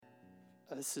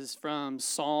This is from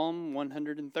Psalm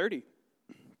 130.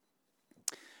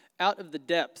 Out of the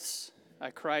depths I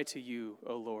cry to you,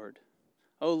 O Lord.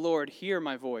 O Lord, hear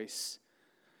my voice.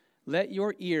 Let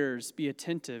your ears be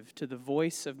attentive to the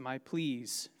voice of my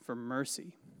pleas for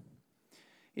mercy.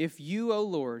 If you, O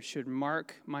Lord, should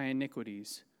mark my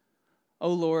iniquities,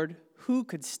 O Lord, who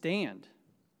could stand?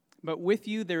 But with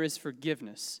you there is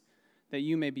forgiveness, that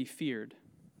you may be feared.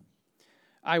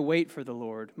 I wait for the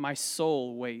Lord, my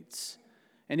soul waits,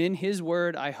 and in his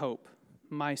word I hope.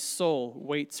 My soul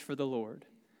waits for the Lord,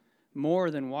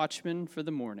 more than watchmen for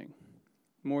the morning,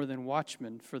 more than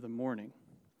watchmen for the morning.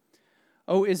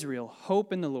 O Israel,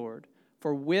 hope in the Lord,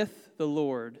 for with the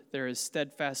Lord there is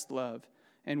steadfast love,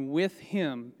 and with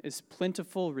him is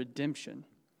plentiful redemption,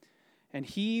 and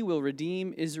he will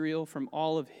redeem Israel from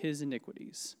all of his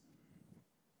iniquities.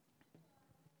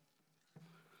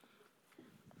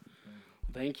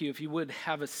 Thank you. If you would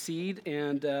have a seat,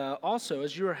 and also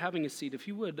as you are having a seat, if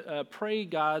you would pray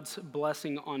God's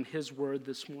blessing on his word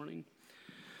this morning.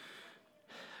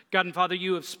 God and Father,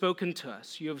 you have spoken to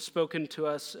us. You have spoken to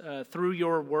us through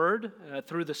your word,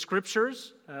 through the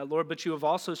scriptures, Lord, but you have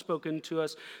also spoken to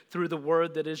us through the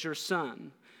word that is your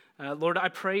Son. Lord, I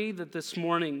pray that this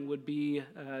morning would be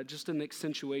just an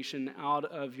accentuation out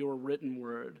of your written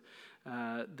word.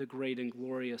 The great and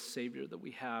glorious Savior that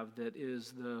we have, that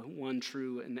is the one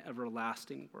true and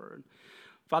everlasting word.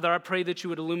 Father, I pray that you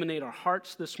would illuminate our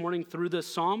hearts this morning through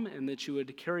this psalm, and that you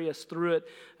would carry us through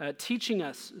it, teaching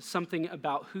us something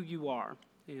about who you are.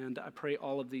 And I pray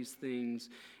all of these things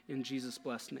in Jesus'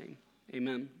 blessed name.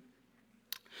 Amen.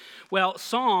 Well,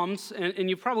 Psalms, and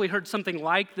you've probably heard something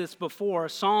like this before,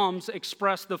 Psalms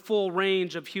express the full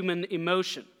range of human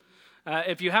emotion.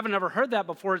 If you haven't ever heard that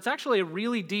before, it's actually a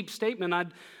really deep statement.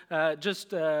 I'd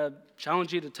just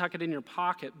challenge you to tuck it in your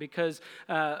pocket, because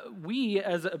we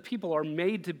as a people are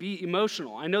made to be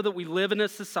emotional. I know that we live in a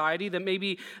society that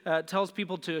maybe tells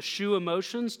people to eschew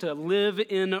emotions, to live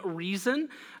in reason,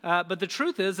 but the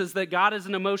truth is that God is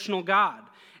an emotional God.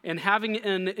 And having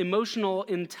an emotional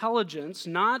intelligence,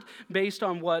 not based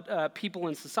on what people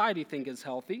in society think is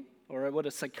healthy, or what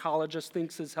a psychologist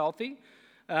thinks is healthy,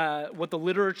 what the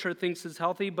literature thinks is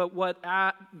healthy, but what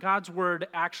God's word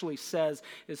actually says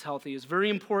is healthy is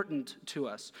very important to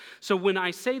us. So when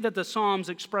I say that the Psalms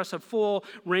express a full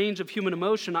range of human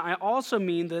emotion, I also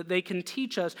mean that they can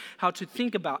teach us how to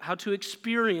think about, how to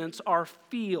experience our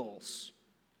feels,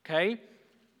 okay?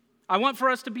 I want for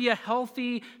us to be a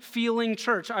healthy feeling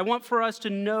church. I want for us to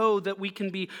know that we can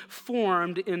be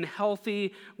formed in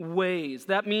healthy ways.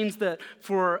 That means that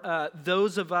for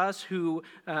those of us who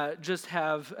just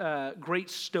have great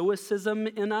stoicism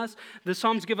in us, the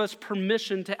Psalms give us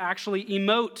permission to actually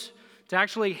emote, to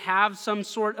actually have some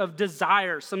sort of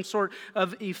desire, some sort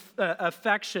of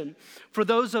affection. For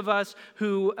those of us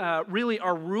who really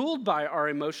are ruled by our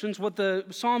emotions, what the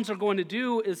Psalms are going to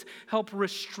do is help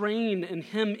restrain and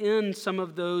hem in some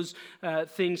of those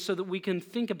things so that we can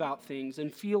think about things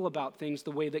and feel about things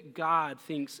the way that God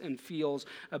thinks and feels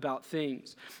about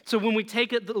things. So when we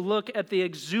take a look at the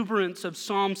exuberance of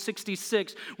Psalm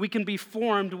 66, we can be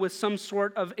formed with some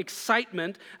sort of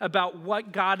excitement about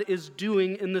what God is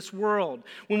doing in this world.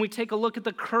 When we take a look at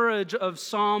the courage of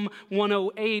Psalm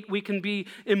 108, we can be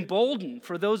emboldened.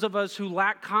 For those of us who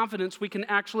lack confidence, we can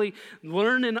actually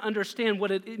learn and understand what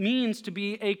it means to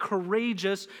be a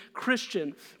courageous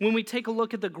Christian. When we take a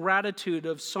look at the gratitude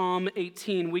of Psalm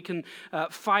 18, we can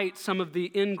fight some of the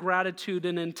ingratitude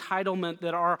and entitlement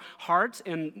that our hearts,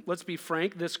 and let's be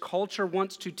frank, this culture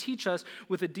wants to teach us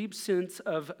with a deep sense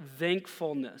of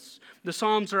thankfulness. The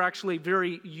Psalms are actually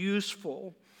very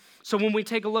useful. So when we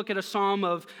take a look at a psalm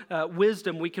of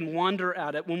wisdom, we can wonder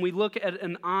at it. When we look at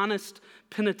an honest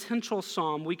penitential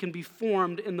psalm, we can be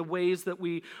formed in the ways that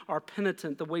we are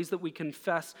penitent, the ways that we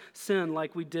confess sin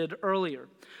like we did earlier.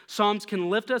 Psalms can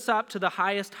lift us up to the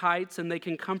highest heights, and they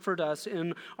can comfort us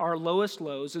in our lowest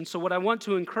lows. And so what I want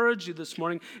to encourage you this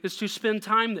morning is to spend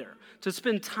time there, to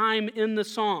spend time in the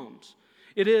Psalms.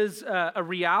 It is a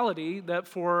reality that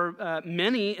for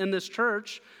many in this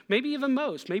church, maybe even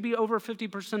most, maybe over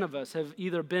 50% of us have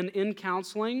either been in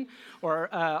counseling or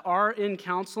are in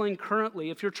counseling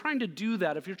currently. If you're trying to do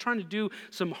that, if you're trying to do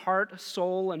some heart,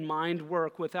 soul, and mind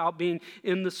work without being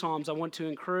in the Psalms, I want to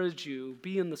encourage you,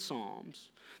 be in the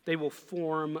Psalms. They will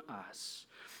form us.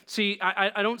 See,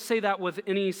 I don't say that with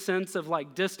any sense of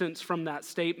like distance from that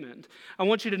statement. I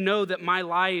want you to know that my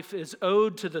life is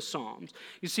owed to the Psalms.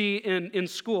 You see, in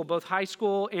school, both high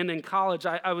school and in college,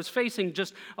 I was facing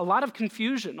just a lot of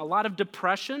confusion, a lot of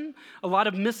depression, a lot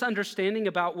of misunderstanding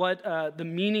about what the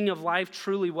meaning of life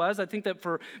truly was. I think that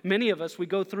for many of us, we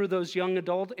go through those young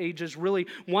adult ages really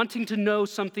wanting to know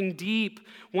something deep,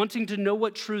 wanting to know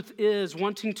what truth is,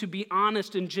 wanting to be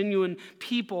honest and genuine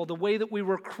people, the way that we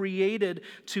were created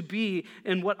to be.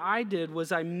 And what I did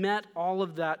was I met all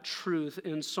of that truth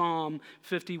in Psalm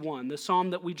 51, the psalm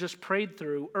that we just prayed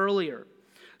through earlier.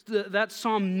 That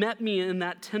psalm met me in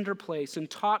that tender place and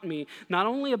taught me not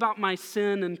only about my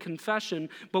sin and confession,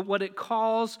 but what it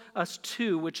calls us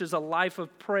to, which is a life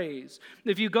of praise.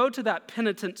 If you go to that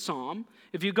penitent psalm,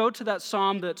 if you go to that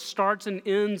psalm that starts and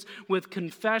ends with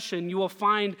confession, you will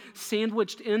find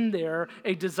sandwiched in there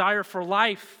a desire for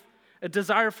life, a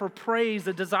desire for praise,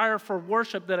 a desire for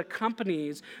worship that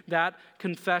accompanies that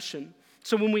confession.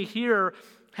 So when we hear,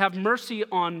 "Have mercy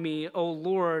on me, O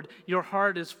Lord," your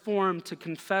heart is formed to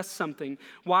confess something.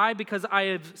 Why? Because I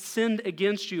have sinned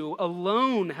against you.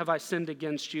 Alone have I sinned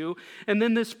against you. And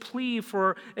then this plea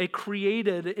for a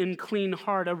created and clean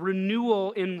heart, a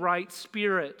renewal in right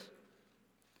spirit.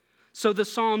 So the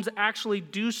Psalms actually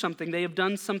do something. They have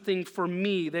done something for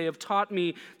me. They have taught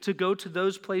me to go to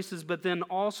those places, but then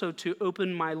also to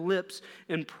open my lips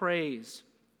in praise.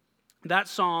 That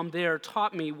psalm there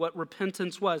taught me what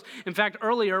repentance was. In fact,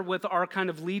 earlier with our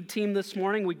kind of lead team this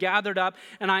morning, we gathered up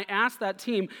and I asked that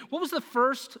team, what was the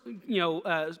first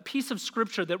piece of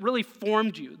scripture that really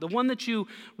formed you? The one that you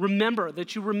remember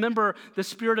the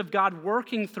Spirit of God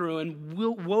working through and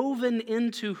woven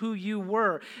into who you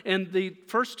were. And the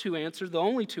first two answers, the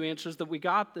only two answers that we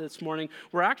got this morning,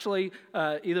 were actually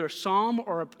either a psalm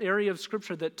or an area of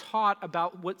scripture that taught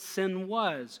about what sin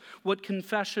was, what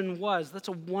confession was. That's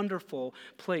a wonderful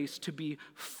place to be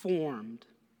formed.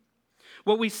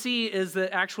 What we see is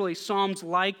that actually Psalms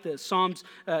like this, Psalms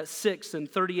 6 and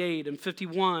 38 and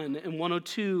 51 and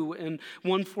 102 and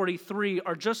 143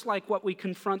 are just like what we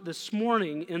confront this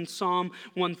morning in Psalm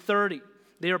 130.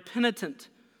 They are penitent.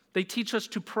 They teach us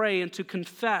to pray and to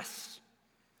confess.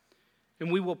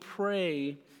 And we will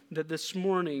pray that this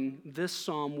morning, this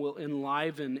psalm will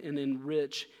enliven and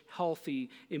enrich healthy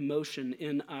emotion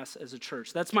in us as a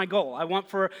church. That's my goal. I want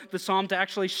for the psalm to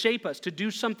actually shape us, to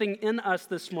do something in us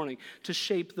this morning, to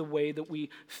shape the way that we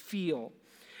feel.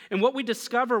 And what we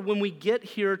discover when we get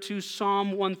here to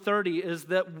Psalm 130 is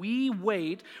that we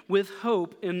wait with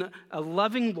hope in a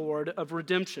loving Lord of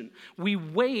redemption. We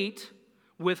wait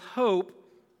with hope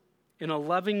in a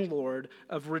loving Lord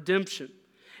of redemption.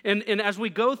 And as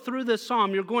we go through this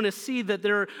psalm, you're going to see that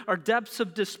there are depths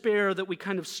of despair that we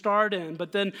kind of start in,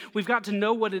 but then we've got to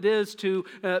know what it is to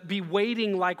be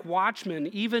waiting like watchmen,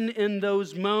 even in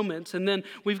those moments. And then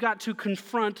we've got to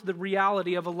confront the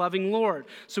reality of a loving Lord.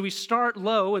 So we start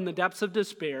low in the depths of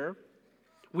despair.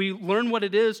 We learn what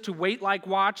it is to wait like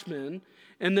watchmen,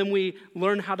 and then we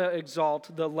learn how to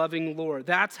exalt the loving Lord.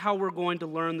 That's how we're going to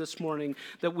learn this morning,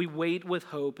 that we wait with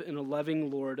hope in a loving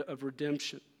Lord of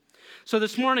redemption. So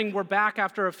this morning, we're back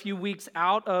after a few weeks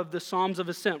out of the Psalms of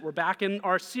Ascent. We're back in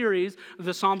our series of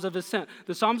the Psalms of Ascent.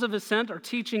 The Psalms of Ascent are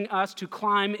teaching us to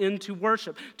climb into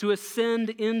worship, to ascend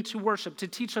into worship, to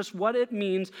teach us what it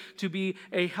means to be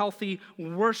a healthy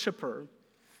worshiper.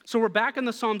 So we're back in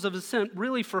the Psalms of Ascent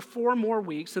really for 4 more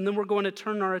weeks, and then we're going to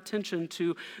turn our attention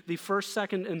to the 1st,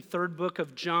 2nd, and 3rd book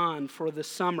of John for the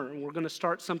summer. And we're going to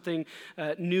start something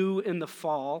new in the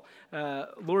fall,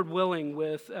 Lord willing,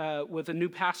 with a new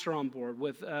pastor on board,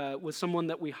 with someone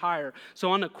that we hire.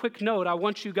 So on a quick note, I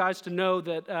want you guys to know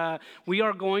that we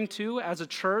are going to, as a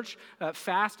church,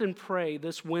 fast and pray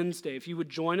this Wednesday. If you would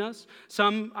join us.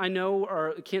 Some I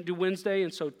know can't do Wednesday,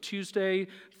 and so Tuesday,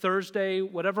 Thursday,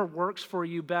 whatever works for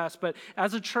you best. But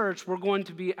as a church, we're going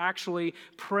to be actually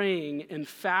praying and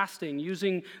fasting,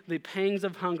 using the pangs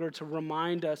of hunger to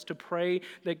remind us to pray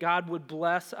that God would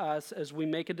bless us as we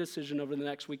make a decision over the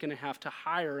next week and a half to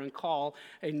hire and call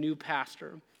a new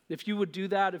pastor. If you would do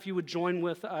that, if you would join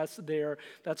with us there,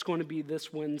 that's going to be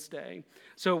this Wednesday.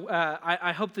 So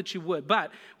I hope that you would.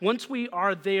 But once we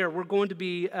are there, we're going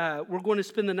to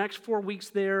spend the next 4 weeks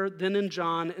there, then in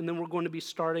John, and then we're going to be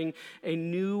starting a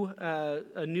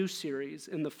new series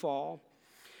in the fall.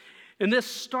 And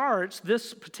this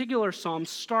particular psalm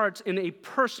starts in a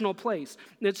personal place.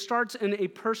 It starts in a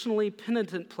personally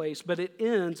penitent place, but it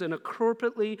ends in a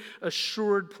corporately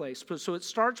assured place. So it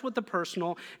starts with the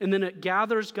personal, and then it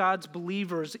gathers God's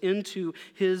believers into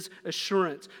his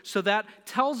assurance. So that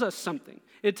tells us something.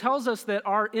 It tells us that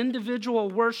our individual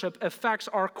worship affects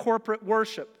our corporate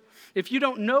worship. If you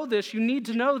don't know this, you need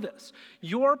to know this.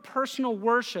 Your personal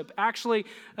worship actually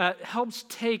helps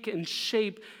take and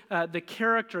shape the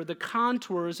character, the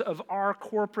contours of our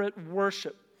corporate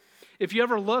worship. If you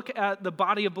ever look at the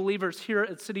body of believers here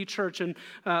at City Church and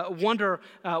wonder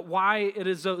why it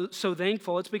is so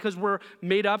thankful, it's because we're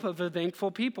made up of a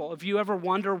thankful people. If you ever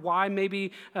wonder why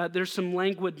maybe there's some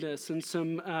languidness and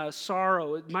some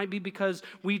sorrow, it might be because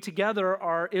we together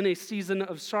are in a season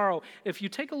of sorrow. If you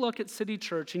take a look at City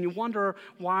Church and you wonder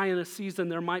why in a season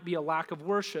there might be a lack of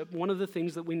worship, one of the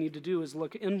things that we need to do is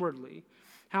look inwardly.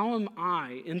 How am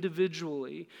I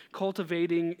individually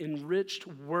cultivating enriched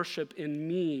worship in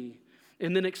me?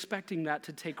 And then expecting that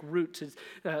to take root,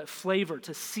 to flavor,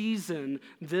 to season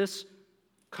this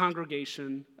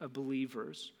congregation of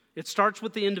believers. It starts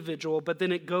with the individual, but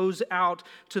then it goes out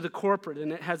to the corporate,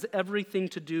 and it has everything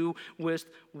to do with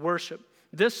worship.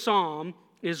 This psalm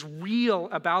is real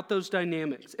about those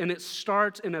dynamics, and it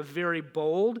starts in a very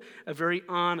bold, a very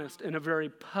honest, and a very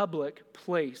public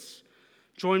place.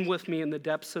 Join with me in the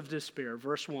depths of despair.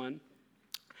 Verse 1.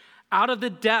 Out of the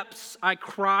depths I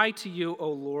cry to you,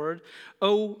 O Lord.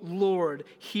 O Lord,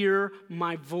 hear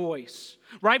my voice.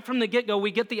 Right from the get-go, we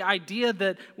get the idea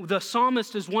that the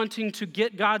psalmist is wanting to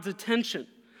get God's attention.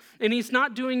 And he's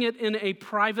not doing it in a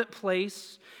private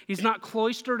place. He's not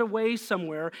cloistered away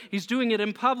somewhere. He's doing it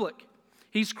in public.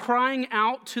 He's crying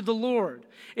out to the Lord.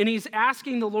 And he's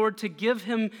asking the Lord to give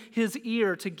him his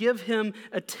ear, to give him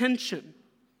attention.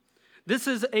 This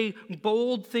is a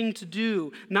bold thing to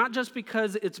do, not just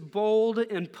because it's bold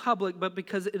and public, but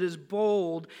because it is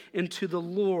bold into the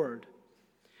Lord.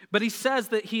 But he says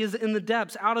that he is in the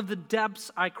depths. Out of the depths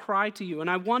I cry to you.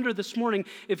 And I wonder this morning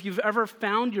if you've ever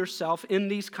found yourself in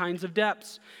these kinds of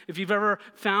depths. If you've ever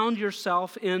found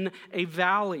yourself in a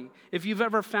valley. If you've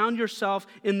ever found yourself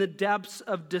in the depths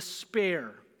of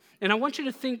despair. And I want you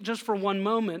to think just for one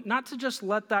moment, not to just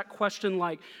let that question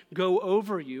go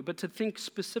over you, but to think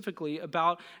specifically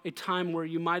about a time where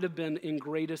you might have been in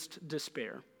greatest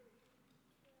despair.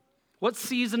 What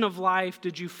season of life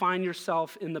did you find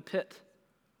yourself in the pit?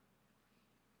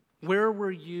 Where were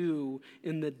you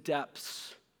in the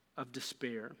depths of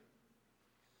despair?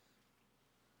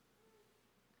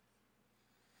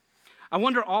 I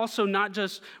wonder also not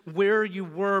just where you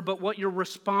were, but what your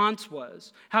response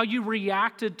was, how you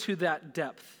reacted to that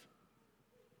depth.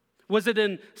 Was it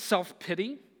in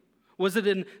self-pity? Was it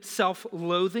in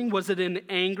self-loathing? Was it in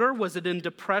anger? Was it in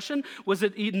depression? Was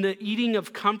it in the eating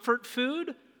of comfort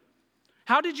food?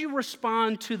 How did you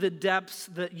respond to the depths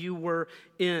that you were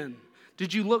in?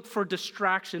 Did you look for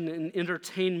distraction and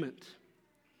entertainment?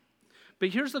 But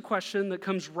here's the question that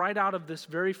comes right out of this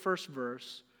very first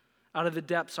verse. Out of the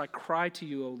depths I cry to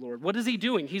you, O Lord. What is he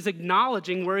doing? He's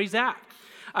acknowledging where he's at.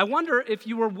 I wonder if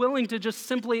you were willing to just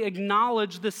simply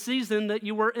acknowledge the season that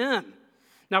you were in.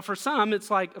 Now for some,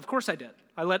 it's like, of course I did.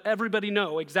 I let everybody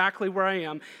know exactly where I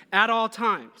am at all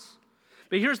times.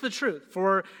 But here's the truth.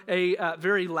 For a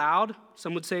very loud,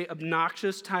 some would say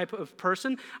obnoxious type of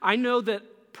person, I know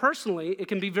that personally it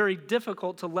can be very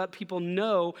difficult to let people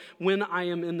know when I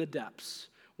am in the depths,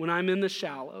 when I'm in the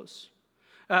shallows.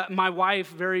 My wife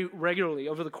very regularly,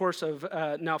 over the course of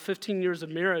now 15 years of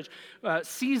marriage,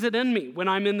 sees it in me when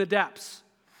I'm in the depths.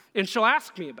 And she'll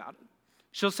ask me about it.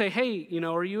 She'll say, hey,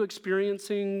 are you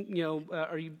experiencing,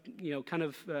 are you, kind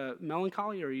of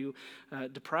melancholy? Are you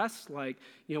depressed?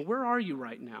 Where are you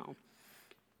right now?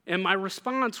 And my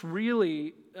response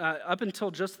really, up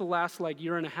until just the last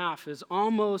year and a half, has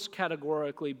almost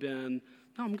categorically been,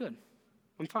 no, I'm good.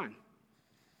 I'm fine.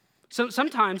 So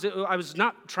sometimes I was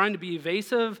not trying to be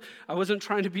evasive. I wasn't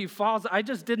trying to be false. I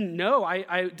just didn't know.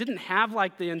 I didn't have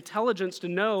the intelligence to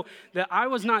know that I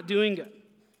was not doing good.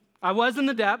 I was in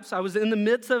the depths. I was in the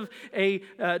midst of a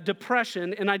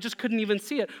depression, and I just couldn't even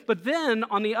see it. But then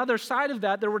on the other side of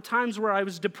that, there were times where I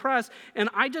was depressed, and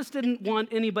I just didn't want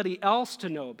anybody else to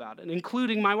know about it,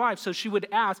 including my wife. So she would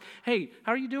ask, hey,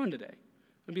 how are you doing today?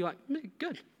 I'd be like,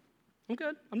 good. I'm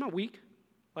good. I'm not weak.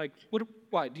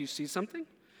 Why? Do you see something?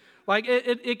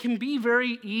 It can be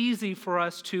very easy for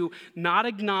us to not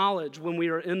acknowledge when we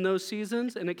are in those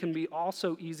seasons, and it can be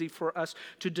also easy for us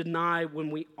to deny when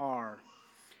we are.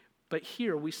 But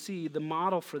here we see the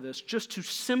model for this, just to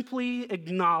simply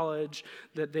acknowledge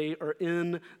that they are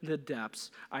in the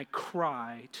depths. I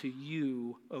cry to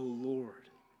you, O Lord.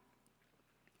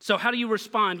 So how do you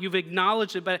respond? You've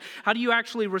acknowledged it, but how do you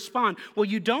actually respond? Well,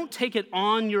 you don't take it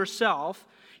on yourself.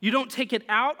 You don't take it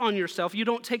out on yourself. You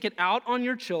don't take it out on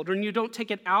your children. You don't take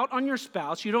it out on your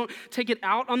spouse. You don't take it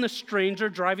out on the stranger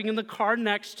driving in the car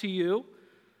next to you.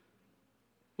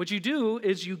 What you do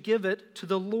is you give it to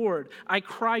the Lord. I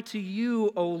cry to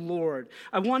you, O Lord.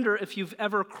 I wonder if you've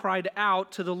ever cried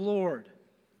out to the Lord.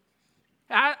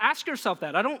 Ask yourself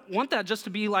that. I don't want that just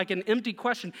to be like an empty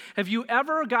question. Have you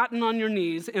ever gotten on your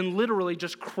knees and literally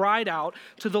just cried out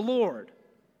to the Lord?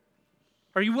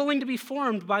 Are you willing to be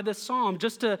formed by this psalm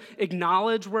just to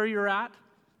acknowledge where you're at,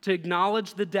 to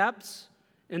acknowledge the depths,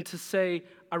 and to say,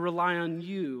 I rely on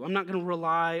you. I'm not going to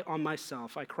rely on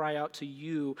myself. I cry out to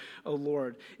you, O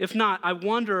Lord. If not, I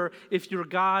wonder if your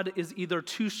God is either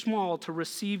too small to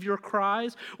receive your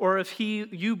cries or if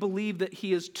you believe that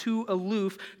he is too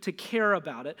aloof to care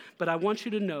about it. But I want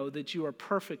you to know that you are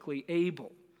perfectly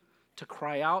able to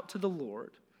cry out to the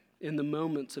Lord in the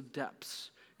moments of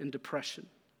depths and depression.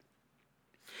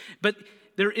 But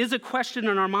there is a question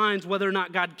in our minds whether or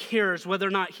not God cares, whether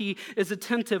or not he is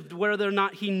attentive, whether or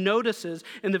not he notices.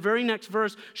 And the very next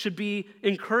verse should be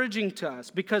encouraging to us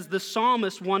because the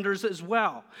psalmist wonders as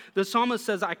well. The psalmist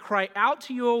says, I cry out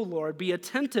to you, O Lord, be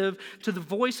attentive to the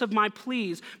voice of my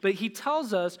pleas. But he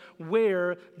tells us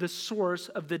where the source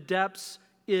of the depths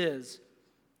is.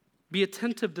 Be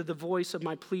attentive to the voice of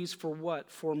my pleas for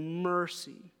what? For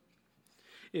mercy.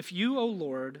 If you, O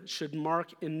Lord, should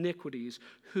mark iniquities,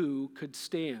 who could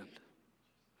stand?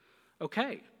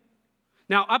 Okay.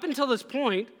 Now, up until this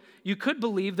point, you could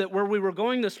believe that where we were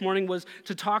going this morning was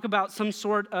to talk about some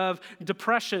sort of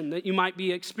depression that you might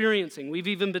be experiencing. We've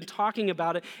even been talking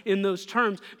about it in those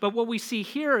terms. But what we see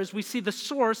here is we see the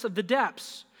source of the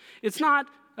depths. It's not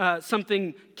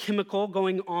something chemical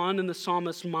going on in the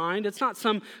psalmist's mind. It's not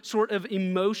some sort of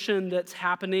emotion that's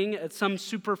happening at some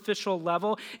superficial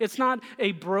level. It's not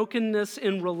a brokenness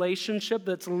in relationship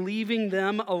that's leaving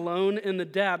them alone in the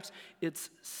depths. It's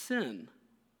sin.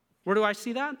 Where do I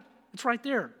see that? It's right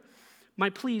there. My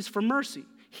pleas for mercy.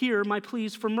 Hear my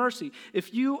pleas for mercy.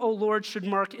 If you, O Lord, should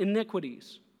mark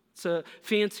iniquities. It's a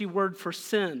fancy word for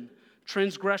sin.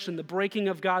 Transgression, the breaking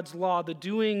of God's law, the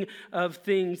doing of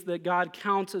things that God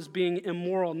counts as being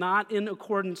immoral, not in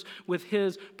accordance with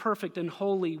his perfect and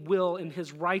holy will and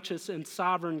his righteous and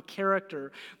sovereign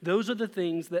character. Those are the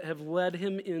things that have led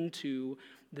him into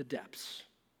the depths.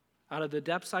 Out of the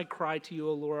depths I cry to you,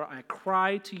 O Lord. I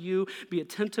cry to you. Be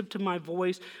attentive to my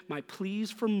voice, my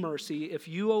pleas for mercy. If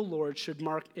you, O Lord, should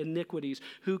mark iniquities,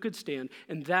 who could stand?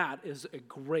 And that is a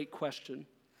great question.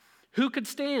 Who could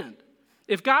stand?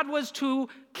 If God was to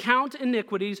count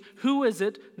iniquities, who is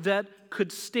it that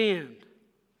could stand?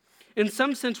 In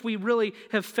some sense, we really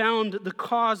have found the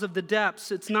cause of the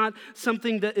depths. It's not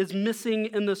something that is missing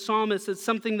in the psalmist. It's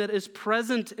something that is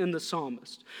present in the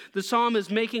psalmist. The psalm is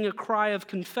making a cry of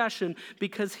confession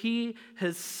because he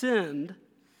has sinned,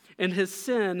 and his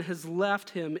sin has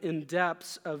left him in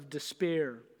depths of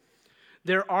despair.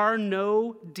 There are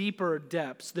no deeper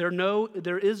depths. There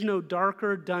is no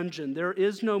darker dungeon. There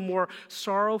is no more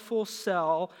sorrowful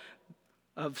cell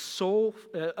of soul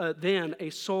than a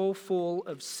soul full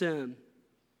of sin.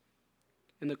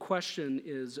 And the question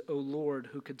is, O Lord,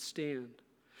 who could stand?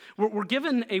 We're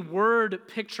given a word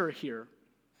picture here.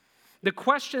 The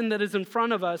question that is in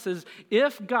front of us is,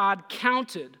 if God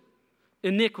counted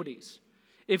iniquities,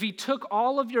 if he took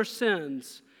all of your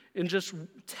sins and just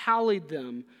tallied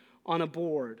them on a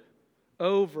board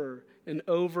over and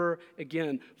over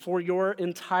again for your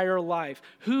entire life,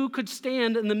 who could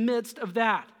stand in the midst of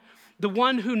that? The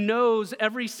one who knows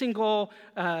every single,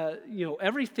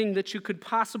 everything that you could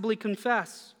possibly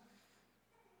confess.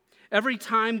 Every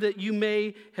time that you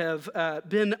may have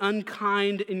been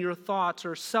unkind in your thoughts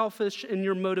or selfish in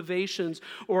your motivations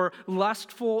or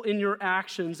lustful in your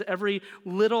actions, every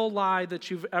little lie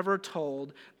that you've ever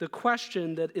told, the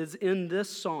question that is in this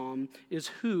psalm is,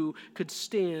 who could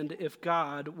stand if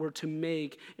God were to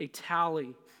make a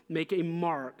tally, make a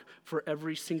mark for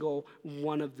every single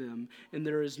one of them? And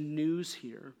there is news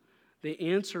here. The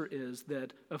answer is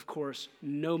that, of course,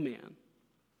 no man,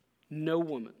 no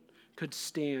woman could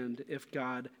stand if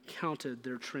God counted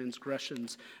their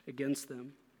transgressions against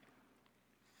them.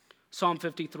 Psalm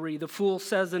 53, the fool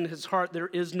says in his heart, there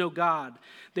is no God.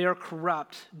 They are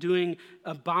corrupt, doing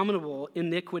abominable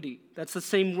iniquity. That's the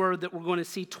same word that we're going to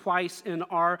see twice in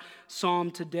our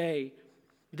psalm today.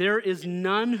 There is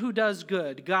none who does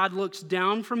good. God looks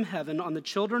down from heaven on the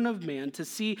children of man to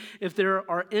see if there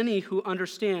are any who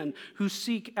understand, who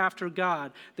seek after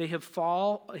God. They have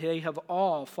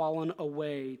all fallen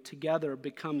away together,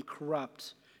 become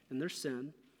corrupt in their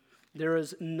sin. There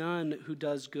is none who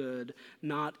does good,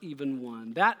 not even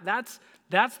one. That's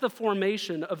the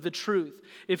formation of the truth.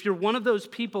 If you're one of those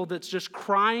people that's just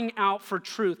crying out for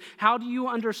truth, how do you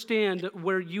understand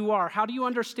where you are? How do you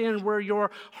understand where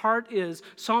your heart is?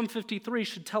 Psalm 53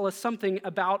 should tell us something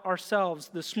about ourselves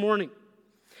this morning.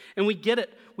 And we get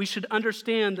it. We should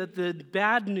understand that the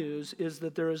bad news is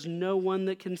that there is no one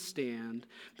that can stand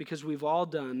because we've all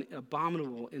done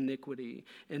abominable iniquity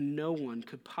and no one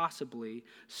could possibly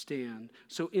stand.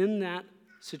 So in that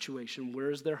situation,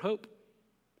 where is their hope?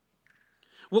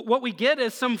 What we get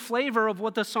is some flavor of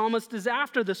what the psalmist is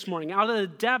after this morning. Out of the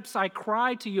depths I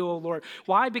cry to you, O Lord.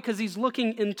 Why? Because he's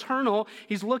looking internal.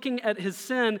 He's looking at his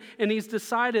sin, and he's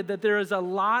decided that there is a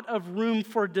lot of room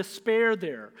for despair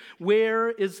there.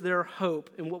 Where is there hope?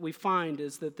 And what we find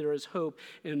is that there is hope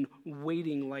in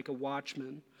waiting like a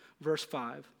watchman. Verse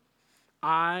 5,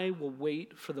 I will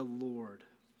wait for the Lord.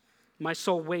 My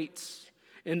soul waits,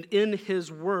 and in his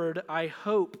word I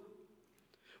hope.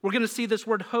 We're going to see this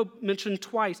word hope mentioned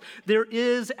twice. There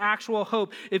is actual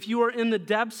hope. If you are in the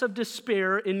depths of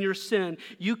despair in your sin,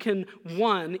 you can,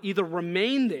 one, either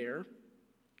remain there.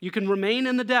 You can remain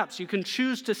in the depths. You can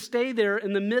choose to stay there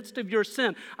in the midst of your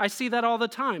sin. I see that all the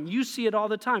time. You see it all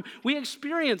the time. We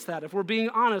experience that, if we're being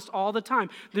honest, all the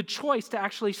time. The choice to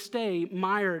actually stay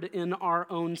mired in our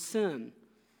own sin.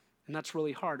 And that's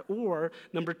really hard. Or,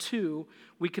 number two,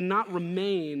 we cannot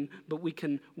remain, but we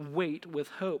can wait with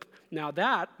hope. Now,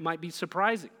 that might be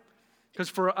surprising. Because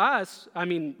for us,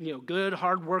 good,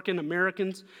 hardworking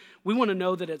Americans, we want to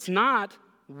know that it's not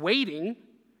waiting,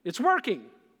 it's working.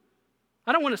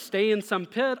 I don't want to stay in some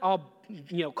pit. I'll,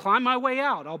 climb my way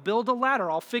out. I'll build a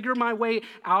ladder. I'll figure my way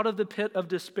out of the pit of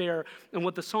despair. And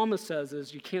what the psalmist says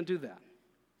is, you can't do that.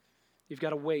 You've got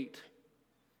to wait.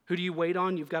 Who do you wait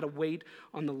on? You've got to wait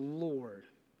on the Lord.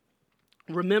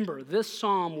 Remember, this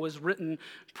psalm was written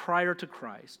prior to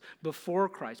Christ,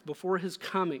 before his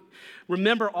coming.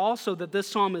 Remember also that this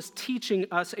psalm is teaching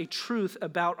us a truth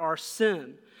about our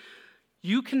sin.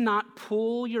 You cannot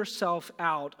pull yourself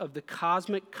out of the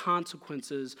cosmic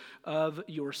consequences of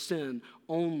your sin.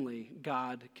 Only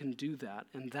God can do that,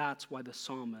 and that's why the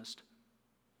psalmist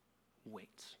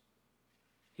waits.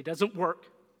 He doesn't work,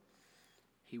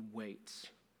 he waits.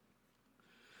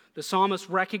 The psalmist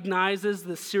recognizes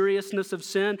the seriousness of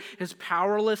sin, his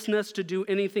powerlessness to do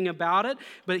anything about it,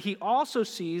 but he also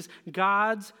sees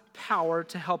God's power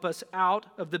to help us out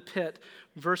of the pit.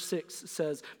 Verse 6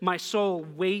 says, my soul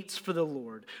waits for the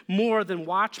Lord, more than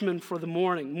watchmen for the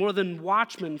morning, more than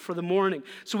watchmen for the morning.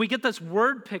 So we get this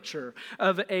word picture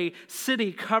of a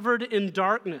city covered in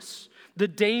darkness, the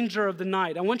danger of the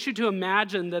night. I want you to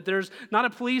imagine that there's not a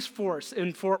police force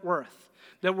in Fort Worth,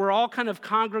 that we're all kind of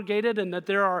congregated and that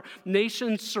there are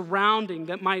nations surrounding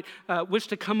that might wish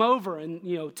to come over and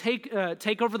take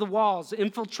over the walls,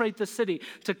 infiltrate the city,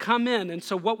 to come in. And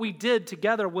so what we did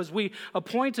together was we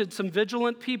appointed some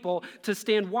vigilant people to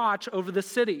stand watch over the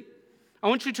city. I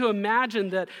want you to imagine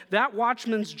that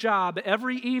watchman's job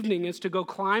every evening is to go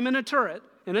climb in a turret,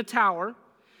 in a tower,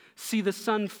 see the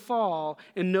sun fall,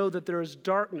 and know that there is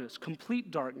darkness,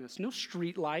 complete darkness, no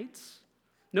street lights,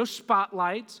 no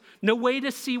spotlights, no way to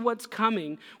see what's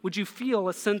coming. Would you feel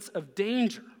a sense of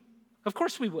danger? Of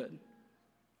course we would.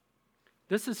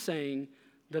 This is saying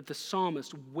that the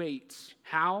psalmist waits.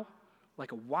 How?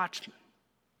 Like a watchman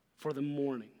for the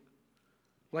morning.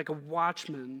 Like a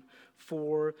watchman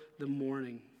for the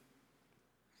morning.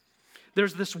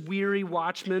 There's this weary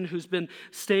watchman who's been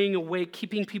staying awake,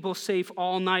 keeping people safe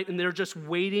all night, and they're just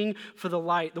waiting for the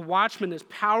light. The watchman is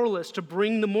powerless to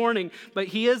bring the morning, but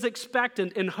he is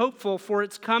expectant and hopeful for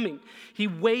its coming. He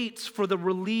waits for the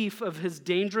relief of his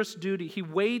dangerous duty. He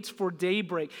waits for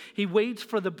daybreak. He waits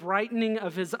for the brightening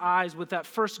of his eyes with that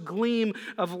first gleam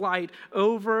of light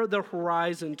over the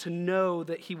horizon to know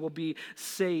that he will be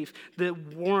safe, the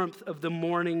warmth of the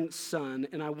morning sun.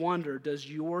 And I wonder, does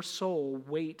your soul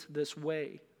wait this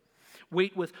way?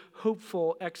 Wait with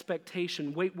hopeful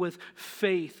expectation. Wait with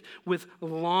faith, with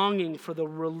longing for the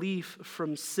relief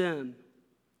from sin.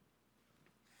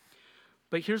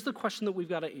 But here's the question that we've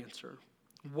got to answer.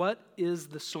 What is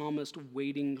the psalmist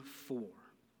waiting for?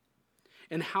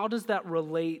 And how does that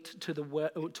relate to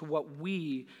what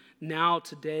we now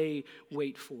today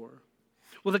wait for?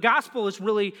 Well, the gospel is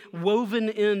really woven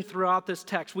in throughout this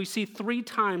text. We see 3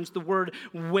 times the word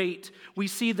wait. We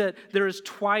see that there is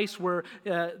twice where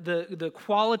the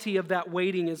quality of that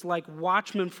waiting is like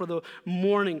watchmen for the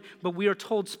morning. But we are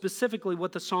told specifically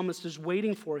what the psalmist is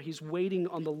waiting for. He's waiting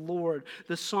on the Lord.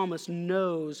 The psalmist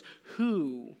knows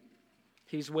who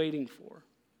he's waiting for.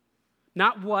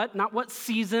 Not what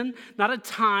season, not a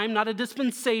time, not a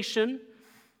dispensation.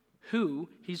 Who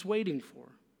he's waiting for.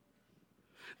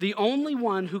 The only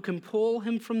one who can pull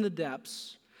him from the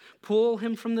depths, pull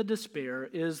him from the despair,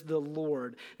 is the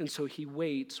Lord. And so he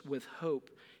waits with hope.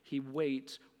 He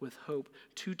waits with hope.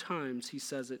 2 times he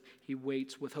says it. He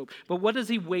waits with hope. But what does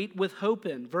he wait with hope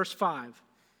in? Verse 5.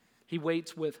 He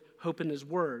waits with hope in his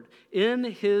word. In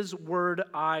his word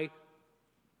I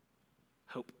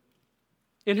hope.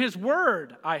 In his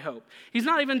word, I hope. He's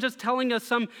not even just telling us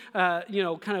some, put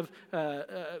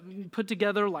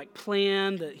together like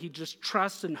plan that he just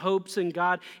trusts and hopes in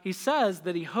God. He says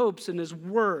that he hopes in his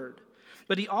word.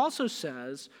 But he also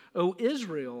says, O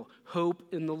Israel, hope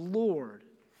in the Lord.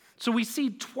 So we see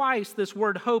twice this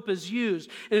word hope is used,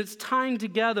 and it's tying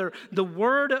together the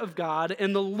word of God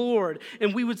and the Lord.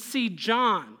 And we would see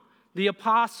John, the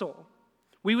apostle.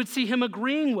 We would see him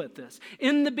agreeing with this.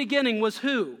 In the beginning was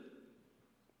who?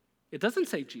 It doesn't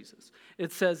say Jesus.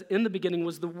 It says, in the beginning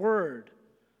was the Word.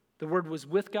 The Word was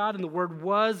with God, and the Word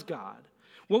was God.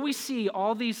 What we see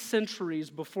all these centuries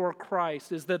before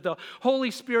Christ is that the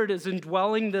Holy Spirit is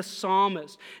indwelling this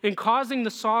psalmist and causing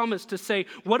the psalmist to say,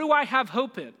 what do I have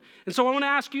hope in? And so I want to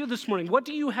ask you this morning, what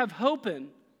do you have hope in?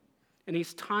 And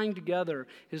he's tying together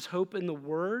his hope in the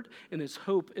Word and his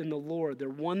hope in the Lord. They're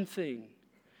one thing.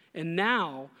 And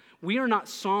now, we are not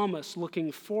psalmists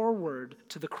looking forward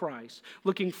to the Christ,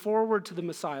 looking forward to the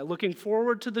Messiah, looking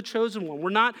forward to the chosen one. We're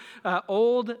not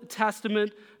Old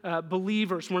Testament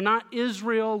believers. We're not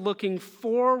Israel looking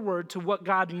forward to what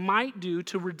God might do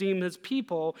to redeem his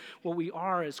people. What we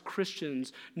are as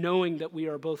Christians, knowing that we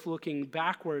are both looking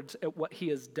backwards at what he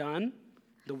has done.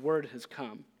 The Word has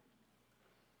come.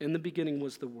 In the beginning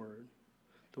was the Word.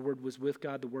 The Word was with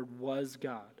God. The Word was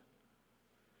God.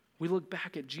 We look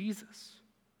back at Jesus.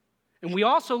 And we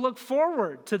also look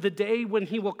forward to the day when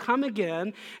he will come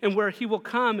again and where he will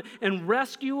come and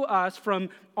rescue us from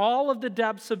all of the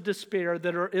depths of despair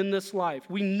that are in this life.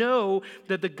 We know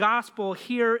that the gospel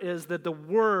here is that the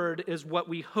Word is what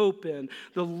we hope in.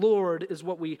 The Lord is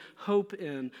what we hope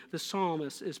in. The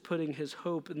psalmist is putting his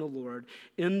hope in the Lord,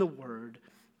 in the Word.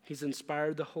 He's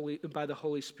inspired by the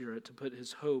Holy Spirit to put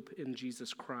his hope in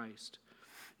Jesus Christ.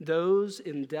 Those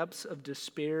in depths of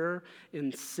despair,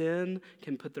 in sin,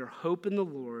 can put their hope in the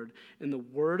Lord, in the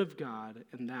Word of God,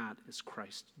 and that is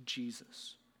Christ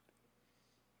Jesus.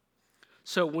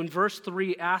 So when verse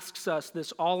 3 asks us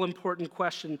this all-important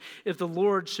question, if the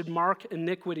Lord should mark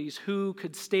iniquities, who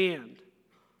could stand?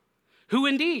 Who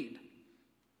indeed?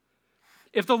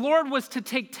 If the Lord was to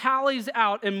take tallies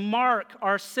out and mark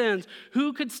our sins,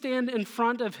 who could stand in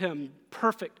front of him,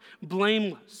 perfect,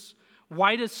 blameless,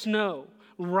 white as snow,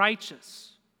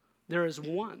 righteous? There is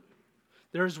one.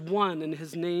 There is one, and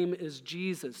his name is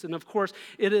Jesus. And of course,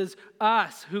 it is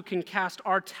us who can cast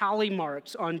our tally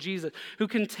marks on Jesus, who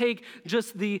can take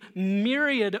just the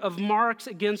myriad of marks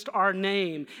against our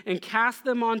name and cast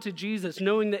them onto Jesus,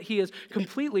 knowing that he is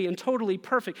completely and totally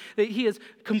perfect, that he is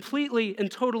completely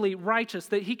and totally righteous,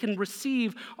 that he can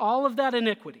receive all of that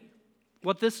iniquity,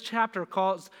 what this chapter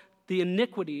calls the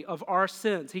iniquity of our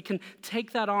sins. He can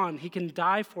take that on. He can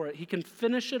die for it. He can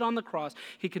finish it on the cross.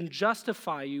 He can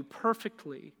justify you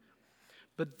perfectly.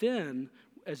 But then,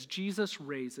 as Jesus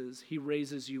raises, he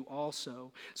raises you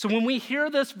also. So when we hear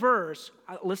this verse,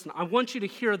 listen, I want you to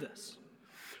hear this.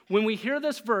 When we hear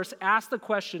this verse, ask the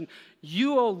question,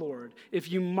 you, O Lord,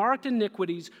 if you marked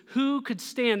iniquities, who could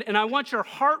stand? And I want your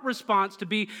heart response to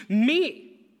be,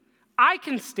 me. I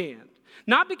can stand.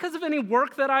 Not because of any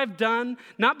work that I've done,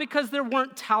 not because there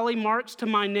weren't tally marks to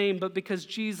my name, but because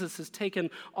Jesus has taken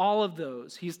all of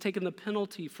those. He's taken the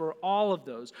penalty for all of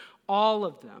those, all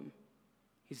of them.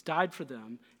 He's died for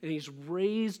them, and he's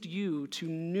raised you to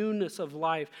newness of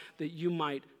life that you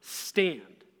might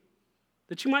stand.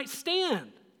 That you might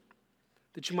stand.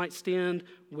 That you might stand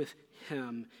with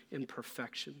him in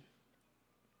perfection.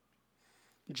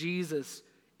 Jesus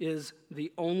is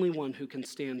the only one who can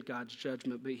stand God's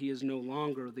judgment, but he is no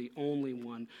longer the only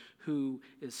one who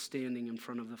is standing in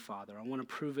front of the Father. I want to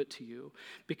prove it to you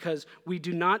because we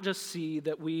do not just see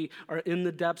that we are in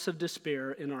the depths of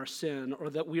despair in our sin or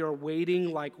that we are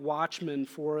waiting like watchmen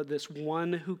for this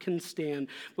one who can stand,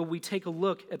 but we take a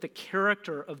look at the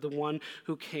character of the one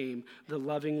who came, the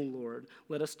loving Lord.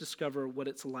 Let us discover what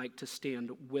it's like to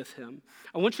stand with him.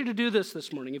 I want you to do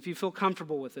this morning if you feel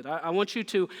comfortable with it. I want you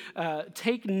to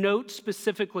take note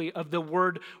specifically of the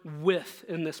word with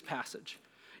in this passage.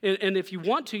 And if you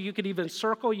want to, you could even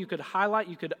circle, you could highlight,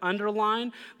 you could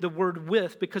underline the word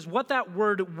with, because what that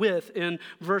word with in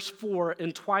verse 4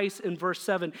 and twice in verse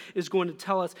 7 is going to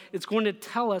tell us, it's going to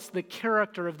tell us the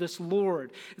character of this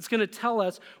Lord. It's going to tell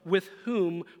us with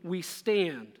whom we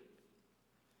stand.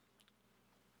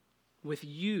 With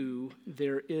you,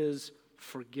 there is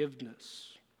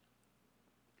forgiveness.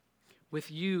 With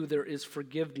you, there is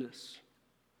forgiveness.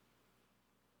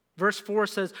 Verse 4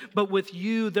 says, but with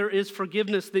you there is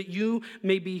forgiveness that you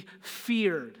may be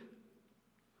feared.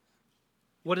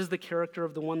 What is the character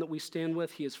of the one that we stand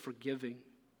with? He is forgiving.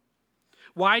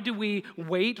 Why do we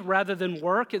wait rather than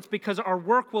work? It's because our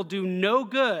work will do no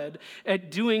good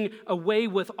at doing away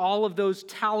with all of those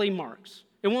tally marks.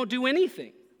 It won't do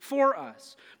anything for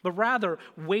us, but rather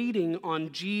waiting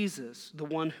on Jesus, the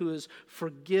one who is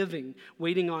forgiving,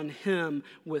 waiting on him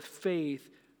with faith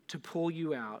to pull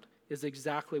you out is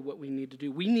exactly what we need to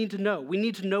do. We need to know. We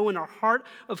need to know in our heart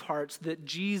of hearts that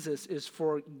Jesus is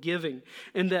forgiving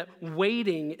and that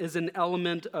waiting is an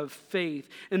element of faith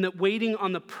and that waiting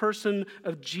on the person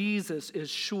of Jesus is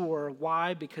sure.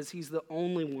 Why? Because he's the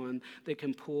only one that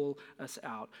can pull us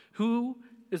out. Who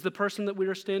is the person that we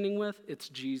are standing with? It's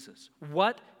Jesus.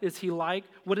 What is he like?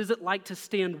 What is it like to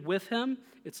stand with him?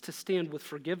 It's to stand with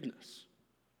forgiveness.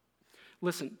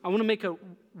 Listen, I want to make a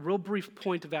real brief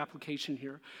point of application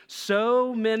here.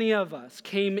 So many of us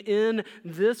came in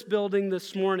this building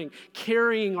this morning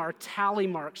carrying our tally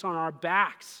marks on our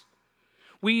backs.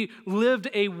 We lived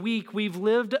a week, we've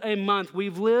lived a month,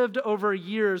 we've lived over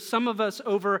years, some of us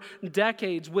over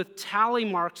decades with tally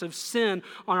marks of sin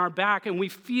on our back, and we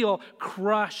feel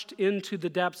crushed into the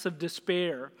depths of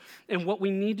despair. And what we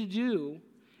need to do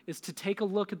is to take a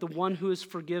look at the one who is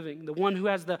forgiving, the one who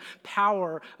has the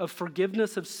power of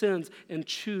forgiveness of sins, and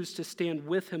choose to stand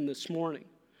with him this morning.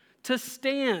 To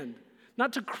stand,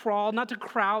 not to crawl, not to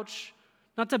crouch,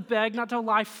 not to beg, not to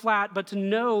lie flat, but to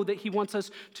know that he wants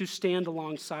us to stand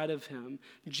alongside of him.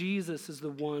 Jesus is the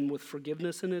one with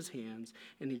forgiveness in his hands,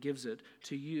 and he gives it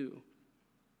to you.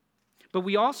 But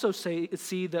we also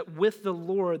see that with the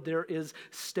Lord there is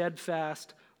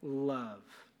steadfast love.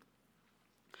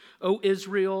 O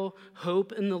Israel,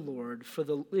 hope in the Lord, for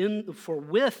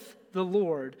with the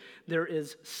Lord there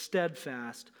is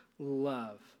steadfast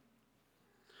love.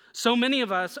 So many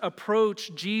of us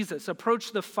approach Jesus,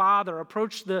 approach the Father,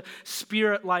 approach the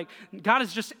Spirit like God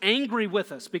is just angry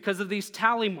with us because of these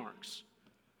tally marks.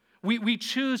 We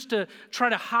choose to try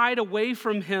to hide away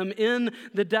from him in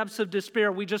the depths of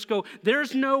despair. We just go,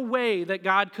 there's no way that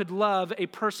God could love a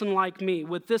person like me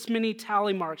with this many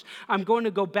tally marks. I'm going to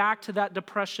go back to that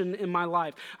depression in my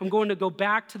life. I'm going to go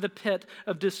back to the pit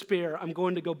of despair. I'm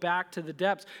going to go back to the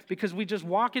depths because we just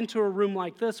walk into a room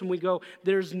like this and we go,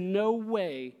 there's no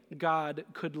way God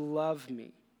could love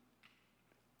me.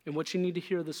 And what you need to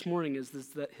hear this morning is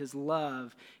that his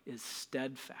love is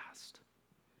steadfast.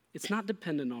 It's not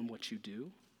dependent on what you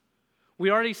do. We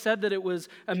already said that it was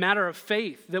a matter of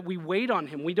faith, that we wait on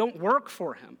him. We don't work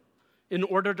for him in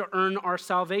order to earn our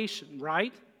salvation,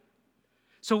 right?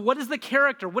 So what is the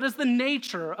character? What is the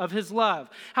nature of his love?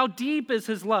 How deep is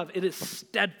his love? It is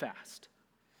steadfast.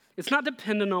 It's not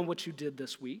dependent on what you did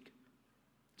this week.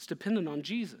 It's dependent on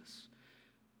Jesus.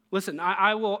 Listen,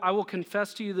 I will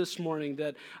confess to you this morning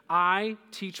that I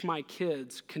teach my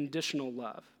kids conditional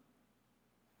love.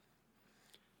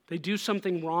 They do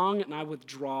something wrong and I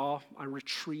withdraw, I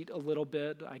retreat a little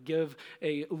bit, I give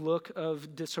a look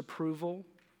of disapproval.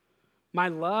 My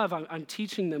love, I'm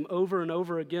teaching them over and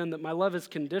over again that my love is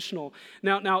conditional.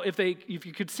 Now, if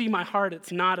you could see my heart,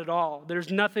 it's not at all. There's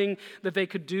nothing that they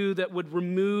could do that would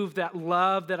remove that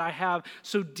love that I have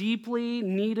so deeply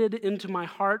needed into my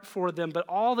heart for them. But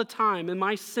all the time, in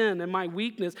my sin and my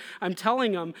weakness, I'm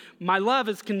telling them my love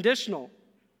is conditional.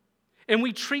 And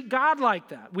we treat God like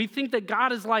that. We think that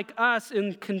God is like us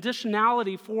in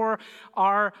conditionality for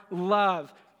our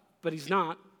love, but he's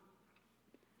not.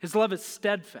 His love is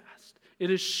steadfast. It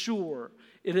is sure.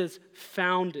 It is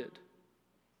founded.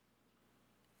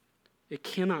 It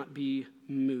cannot be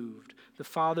moved. The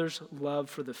Father's love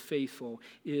for the faithful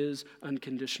is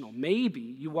unconditional. Maybe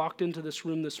you walked into this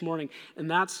room this morning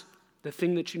and that's the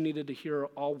thing that you needed to hear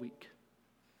all week.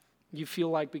 You feel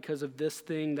like because of this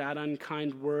thing, that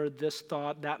unkind word, this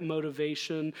thought, that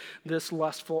motivation, this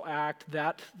lustful act,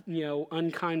 that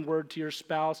unkind word to your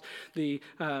spouse, the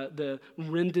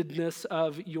rendedness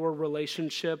of your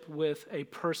relationship with a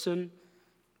person,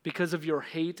 because of your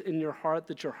hate in your heart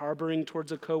that you're harboring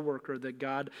towards a coworker, that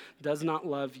God does not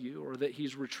love you or that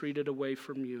he's retreated away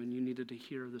from you, and you needed to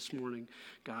hear this morning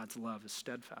God's love is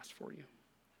steadfast for you.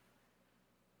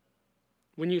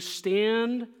 When you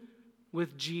stand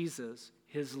with Jesus,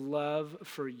 his love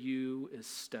for you is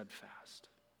steadfast.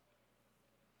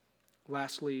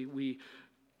 Lastly, we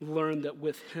learn that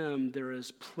with him there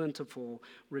is plentiful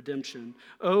redemption.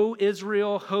 O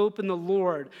Israel, hope in the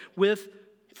Lord.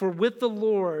 For with the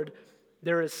Lord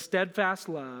there is steadfast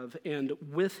love, and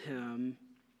with him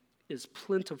is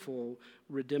plentiful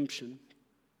redemption.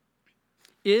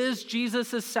 Is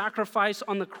Jesus' sacrifice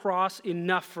on the cross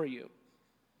enough for you?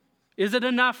 Is it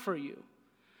enough for you?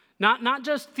 Not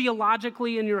just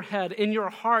theologically in your head. In your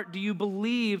heart, do you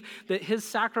believe that his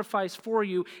sacrifice for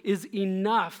you is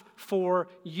enough for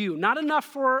you? Not enough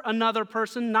for another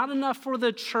person, not enough for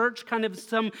the church, kind of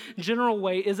some general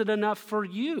way. Is it enough for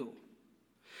you?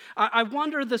 I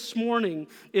wonder this morning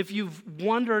if you've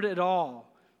wondered at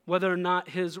all whether or not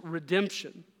his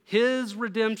redemption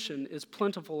is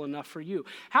plentiful enough for you.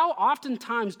 How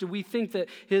oftentimes do we think that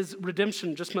his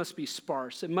redemption just must be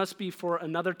sparse? It must be for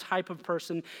another type of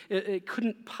person. It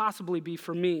couldn't possibly be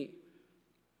for me.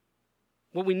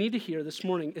 What we need to hear this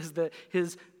morning is that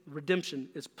his redemption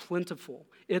is plentiful.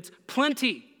 It's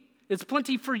plenty. It's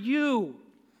plenty for you.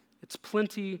 It's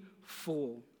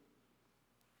plentiful.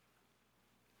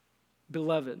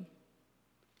 Beloved,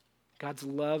 God's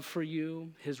love for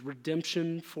you, his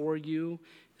redemption for you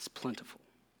is plentiful.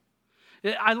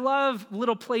 I love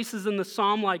little places in the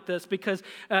psalm like this because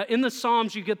in the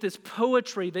Psalms you get this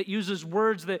poetry that uses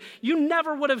words that you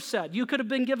never would have said. You could have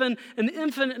been given an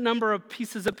infinite number of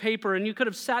pieces of paper and you could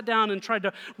have sat down and tried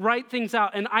to write things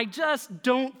out. And I just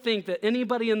don't think that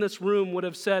anybody in this room would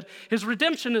have said, his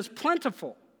redemption is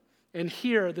plentiful. And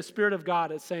here the Spirit of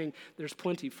God is saying, there's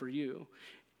plenty for you.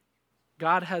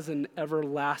 God has an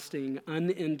everlasting,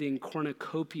 unending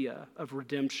cornucopia of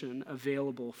redemption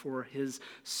available for his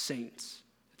saints.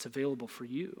 It's available for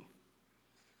you.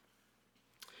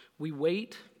 We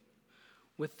wait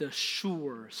with the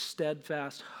sure,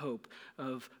 steadfast hope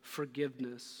of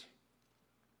forgiveness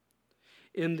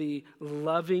in the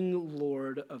loving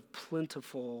Lord of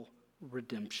plentiful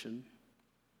redemption.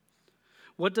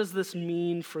 What does this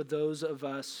mean for those of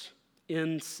us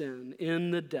in sin,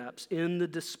 in the depths, in the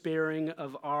despairing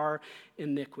of our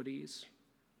iniquities?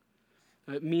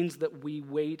 It means that we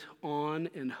wait on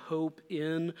and hope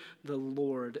in the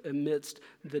Lord amidst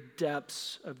the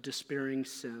depths of despairing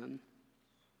sin.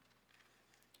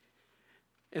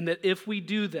 And that if we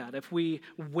do that, if we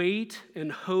wait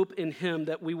and hope in him,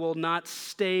 that we will not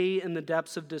stay in the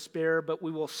depths of despair, but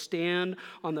we will stand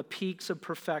on the peaks of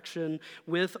perfection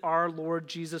with our Lord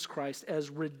Jesus Christ as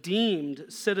redeemed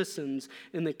citizens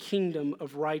in the kingdom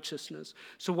of righteousness.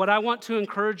 So what I want to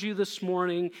encourage you this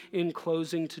morning in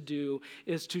closing to do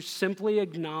is to simply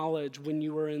acknowledge when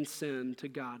you are in sin to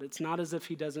God. It's not as if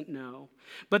he doesn't know.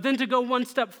 But then to go one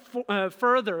step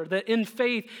further, that in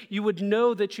faith you would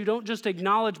know that you don't just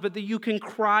acknowledge, but that you can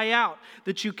cry out,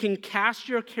 that you can cast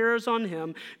your cares on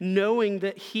him, knowing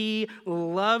that he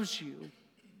loves you.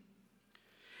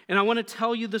 And I want to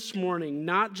tell you this morning,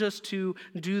 not just to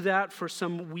do that for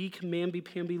some weak,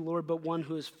 mamby-pamby Lord, but one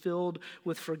who is filled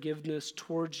with forgiveness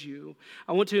towards you.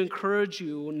 I want to encourage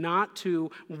you not to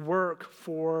work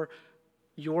for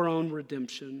your own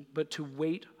redemption, but to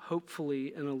wait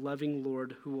hopefully in a loving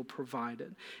Lord who will provide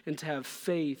it, and to have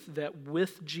faith that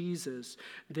with Jesus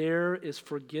there is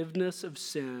forgiveness of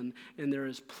sin and there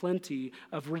is plenty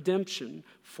of redemption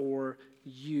for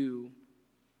you.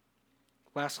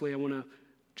 Lastly, I want to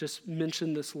just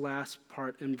mention this last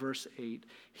part in verse 8.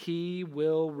 He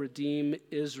will redeem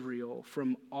Israel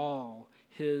from all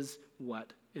his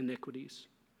what? Iniquities.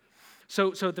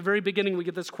 So at the very beginning we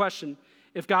get this question.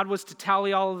 If God was to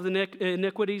tally all of the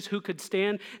iniquities, who could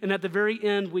stand? And at the very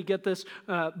end, we get this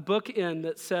bookend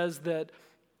that says that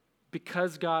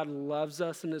because God loves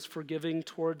us and is forgiving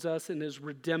towards us and is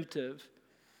redemptive,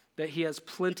 that he has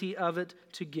plenty of it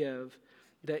to give,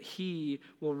 that he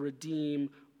will redeem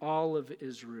all of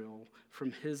Israel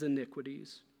from his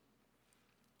iniquities.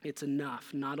 It's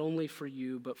enough, not only for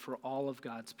you, but for all of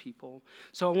God's people.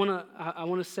 So I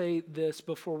want to say this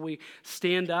before we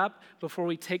stand up, before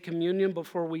we take communion,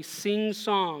 before we sing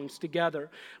songs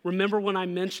together. Remember when I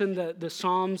mentioned that the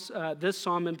Psalms, this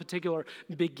psalm in particular,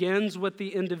 begins with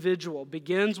the individual,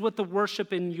 begins with the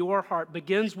worship in your heart,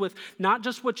 begins with not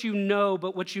just what you know,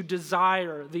 but what you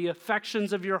desire, the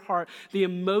affections of your heart, the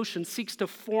emotion, seeks to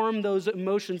form those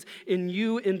emotions in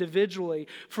you individually.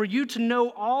 For you to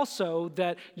know also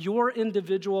that your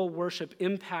individual worship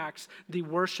impacts the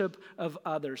worship of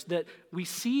others. That we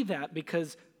see that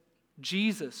because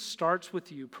Jesus starts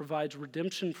with you, provides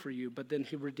redemption for you, but then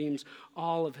he redeems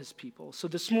all of his people. So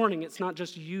this morning, it's not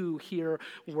just you here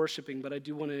worshiping, but I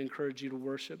do want to encourage you to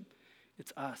worship.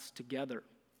 It's us together.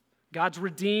 God's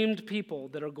redeemed people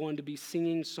that are going to be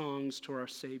singing songs to our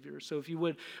Savior. So if you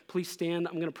would, please stand.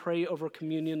 I'm going to pray over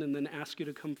communion and then ask you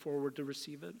to come forward to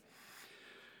receive it.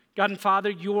 God and Father,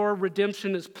 your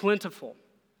redemption is plentiful.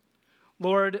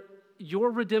 Lord, your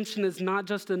redemption is not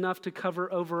just enough to cover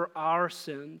over our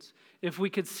sins. If we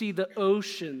could see the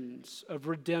oceans of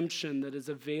redemption that is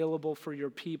available for your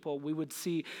people, we would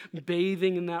see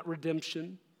bathing in that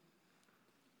redemption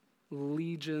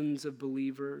legions of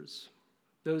believers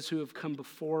those who have come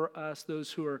before us,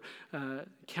 those who are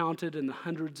counted in the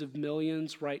hundreds of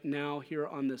millions right now here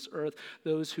on this earth,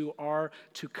 those who are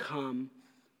to come,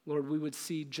 Lord, we would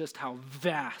see just how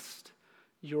vast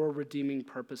your redeeming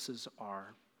purposes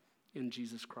are in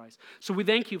Jesus Christ. So we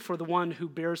thank you for the one who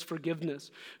bears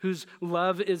forgiveness, whose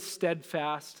love is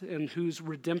steadfast, and whose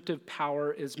redemptive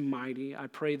power is mighty. I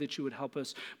pray that you would help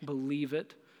us believe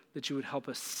it, that you would help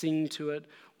us sing to it,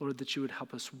 Lord, that you would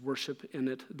help us worship in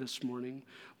it this morning.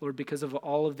 Lord, because of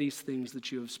all of these things that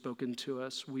you have spoken to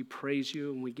us, we praise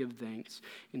you and we give thanks.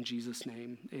 In Jesus'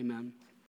 name, amen.